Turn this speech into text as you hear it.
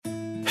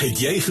Het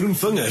jy groen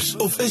vingers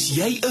of is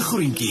jy 'n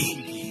groentjie?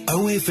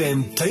 OFM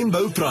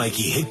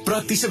tuinboupraatjie het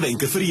praktiese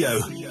wenke vir jou.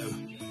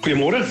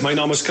 Goeiemôre, my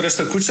naam is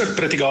Christo van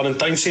Pretty Gardens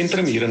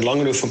tuinsentrum hier in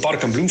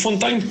Langehoven in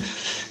Bloemfontein.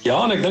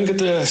 Ja, en ek dink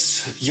dit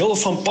is heel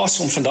van pas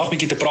om vandag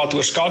bietjie te praat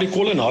oor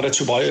skadu-kolle nadat dit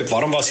so baie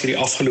warm was hierdie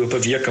afgelope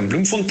week in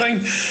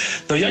Bloemfontein.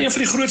 Nou ja, een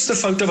van die grootste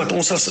foute wat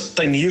ons as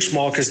tuiniers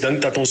maak is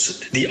dink dat ons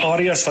die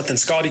areas wat in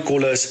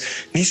skadu-kolle is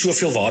nie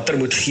soveel water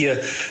moet gee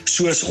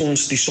soos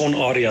ons die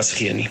sonareas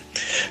gee nie.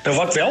 Nou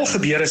wat wel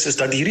gebeur is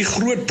dat hierdie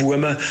groot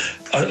bome,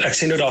 ek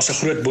sê nou daar's 'n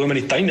groot boom in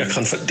die tuin, ek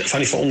gaan van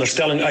die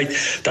veronderstelling uit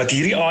dat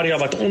hierdie area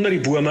wat onder die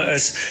bome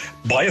is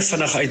baie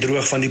vinnig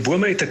uitdroog, want die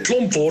bome het 'n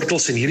klomp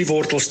wortels en hierdie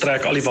wortels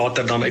trek al die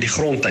water dan uit die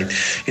grond uit.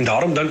 En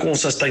daarom dink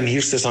ons as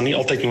tuiniers dis dan nie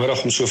altyd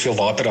nodig om soveel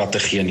water daar te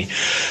gee nie.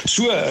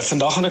 So,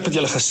 vandag gaan ek met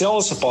julle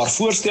gesels 'n paar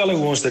voorstelle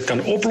hoe ons dit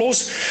kan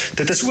oplos.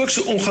 Dit is ook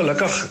so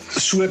ongelukkig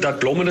so dat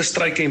blommende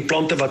struike en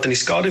plante wat in die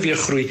skaduwee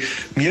groei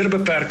meer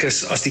beperk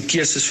is as die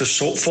keuses vir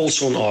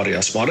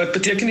volsonareas. Maar dit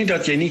beteken nie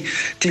dat jy nie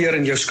kleur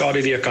in jou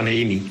skaduwee kan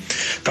hê nie.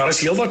 Daar is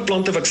heelwat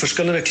plante wat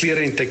verskillende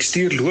kleure en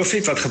tekstuur loof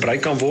het wat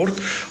gebruik kan word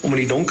om in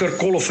die donker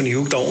kol of in die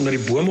hoek daar onder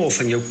die bome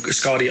of in jou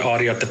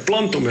skaduarea te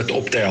plant om dit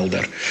op te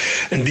helder.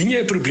 Indien jy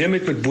 'n probleem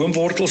het met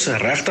boomwortels en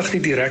regtig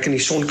nie direk in die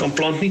son kan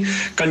plant nie,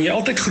 kan jy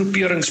altyd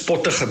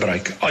groeperingspotte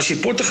gebruik. As jy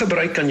potte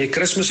gebruik, kan jy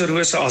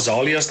kerstmisrose,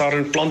 azaleas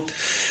daarin plant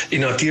en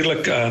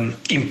natuurlik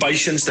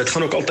impatiens, dit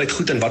gaan ook altyd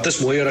goed en wat is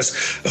mooier as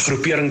 'n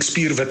groepering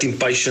spierwit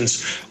impatiens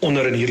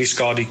onder in hierdie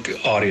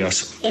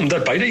skaduareas.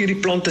 Omdat beide hierdie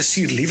plante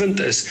suurliewend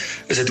is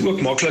dit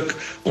ook maklik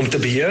om te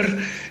beheer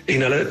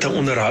en hulle te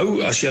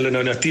onderhou as jy hulle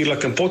nou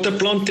natuurlik in potte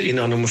plant en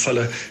dan om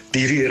hulle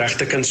die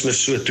regte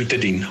kunsmis so toe te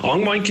dien.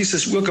 Hangmandjies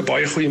is ook 'n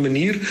baie goeie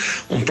manier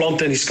om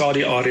plante in die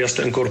skaduareas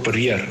te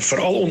inkorporeer,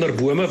 veral onder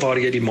bome waar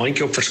jy die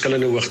mandjie op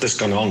verskillende hoogtes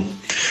kan hang.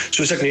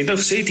 Soos ek net nou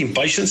gesê het,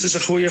 impatiens is 'n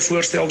goeie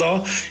voorstel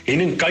daar,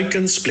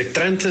 henenkuikens,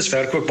 plectranthus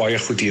werk ook baie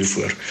goed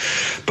hiervoor.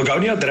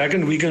 Begonia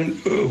dragon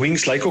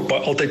wings lyk ook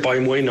altyd baie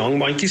mooi in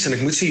hangmandjies en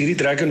ek moet sê hierdie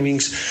dragon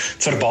wings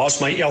verbaas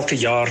my elke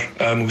jaar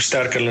hoe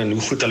sterk hulle en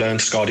hoe goed hulle in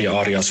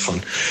skaduareas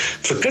gaan.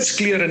 Vir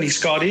kitskleur in die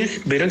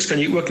skadubeddings kan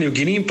jy ook New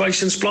Guinea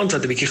impatiens plant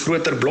wat 'n bietjie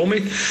groter blom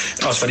het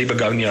as wat die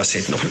begonias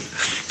het.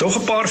 Nog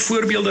 'n paar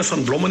voorbeelde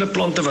van blommende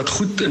plante wat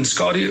goed in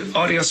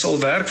skaduareas sal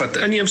werk wat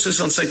inheems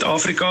is aan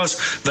Suid-Afrika's,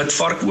 wit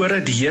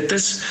varkore,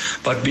 dieetes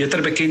wat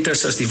beter bekend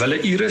is as die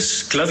wille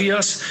iris,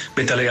 clivias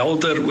met hulle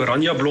helder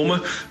oranje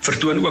blomme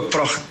vertoon ook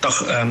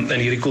pragtig in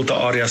hierdie koelte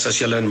areas as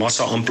jy in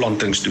massa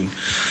aanplantings doen.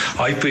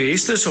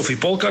 Hypoestes of die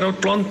polkadot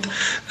plant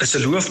is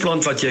 'n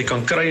loofplant wat jy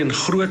kan kry in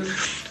groot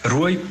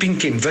rooi,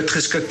 pink en wit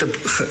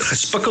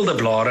gespikkelde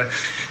blare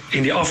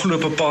en die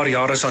afgelope paar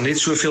jaar is daar net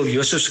soveel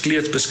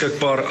Josefskleed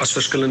beskikbaar as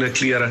verskillende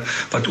kleure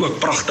wat ook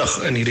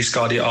pragtig in hierdie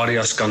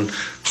skaduareas kan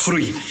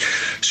groei.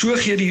 So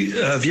gee die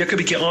week 'n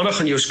bietjie aandag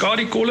aan jou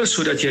skadu-kolle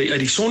sodat jy uit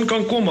die son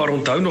kan kom, maar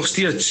onthou nog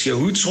steeds jou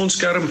hoed,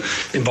 sonskerm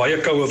en baie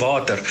koue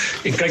water.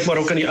 En kyk maar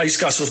ook in die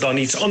yskas of daar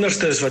iets anders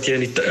is wat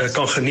jy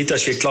kan geniet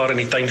as jy klaar in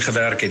die tuin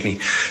gewerk het nie.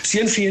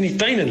 Seën vir jou in die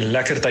tuin en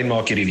lekker tuin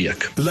maak hierdie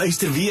week.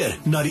 Luister weer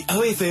na die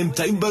OFM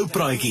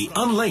tuinboupraatjie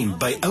aanlyn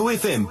by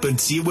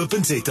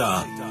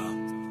ofm.co.za.